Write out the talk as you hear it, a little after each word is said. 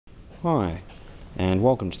Hi, and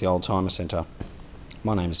welcome to the Oldtimer Centre.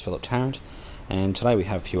 My name is Philip Tarrant, and today we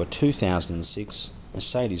have for you a 2006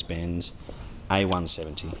 Mercedes-Benz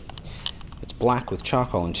A170. It's black with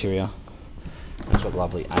charcoal interior, and it's got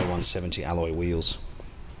lovely A170 alloy wheels.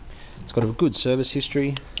 It's got a good service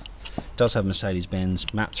history. It does have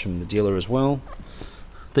Mercedes-Benz maps from the dealer as well.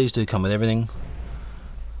 These do come with everything.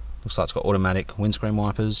 Looks like it's got automatic windscreen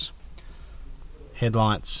wipers,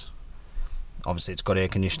 headlights. Obviously it's got air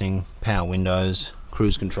conditioning, power windows,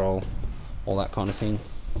 cruise control, all that kind of thing.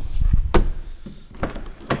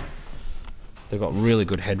 They've got really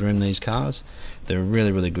good headroom, these cars. They're a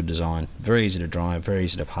really good design. Very easy to drive, very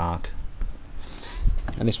easy to park.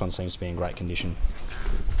 And this one seems to be in great condition.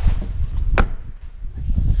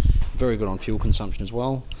 Very good on fuel consumption as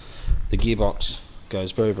well. The gearbox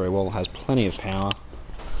goes very well, has plenty of power,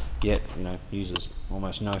 yet uses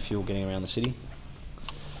almost no fuel getting around the city.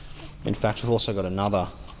 In fact, we've also got another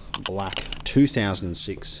black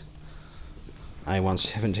 2006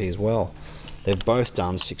 A170 as well. They've both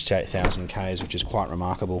done 68,000 Ks, which is quite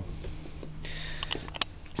remarkable.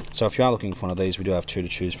 So if you are looking for one of these, we do have two to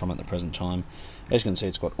choose from at the present time. As you can see,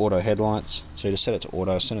 it's got auto headlights, so you just set it to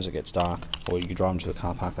auto as soon as it gets dark, or you can drive them to the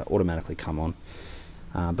car park, they automatically come on.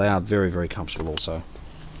 They are very comfortable also.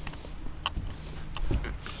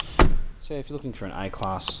 So if you're looking for an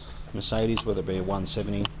A-class Mercedes, whether it be a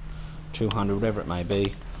 170, 200, whatever it may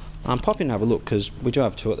be, pop in and have a look, because we do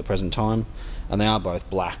have two at the present time, and they are both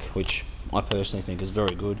black, which I personally think is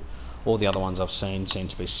very good. All the other ones I've seen seem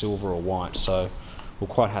to be silver or white, so we're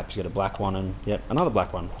quite happy to get a black one and yet another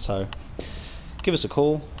black one. So give us a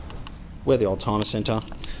call. We're the Oldtimer Centre.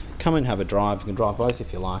 Come and have a drive. You can drive both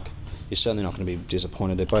if you like. You're certainly not going to be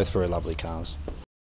disappointed. They're both very lovely cars.